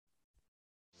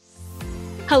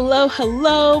Hello,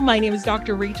 hello. My name is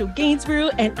Dr. Rachel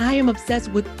Gainsbrugh, and I am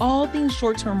obsessed with all things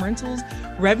short-term rentals,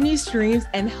 revenue streams,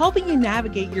 and helping you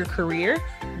navigate your career,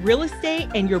 real estate,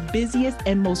 and your busiest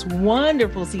and most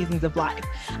wonderful seasons of life.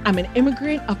 I'm an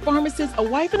immigrant, a pharmacist, a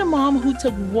wife, and a mom who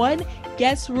took one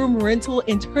guest room rental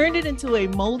and turned it into a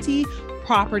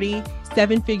multi-property,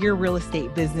 seven-figure real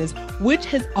estate business, which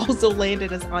has also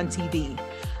landed us on TV.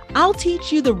 I'll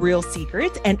teach you the real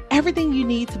secrets and everything you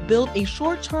need to build a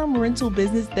short-term rental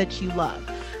business that you love.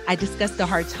 I discuss the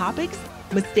hard topics,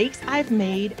 mistakes I've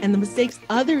made, and the mistakes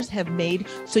others have made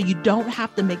so you don't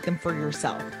have to make them for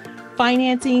yourself.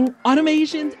 Financing,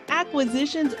 automations,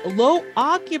 acquisitions, low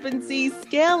occupancy,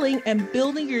 scaling, and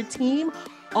building your team,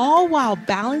 all while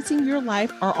balancing your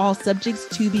life, are all subjects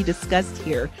to be discussed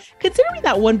here. Consider me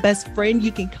that one best friend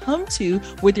you can come to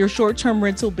with your short-term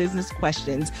rental business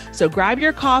questions. So grab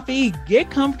your coffee,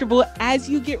 get comfortable as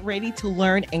you get ready to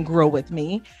learn and grow with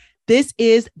me. This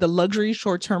is the Luxury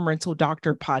Short-Term Rental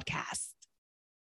Doctor podcast.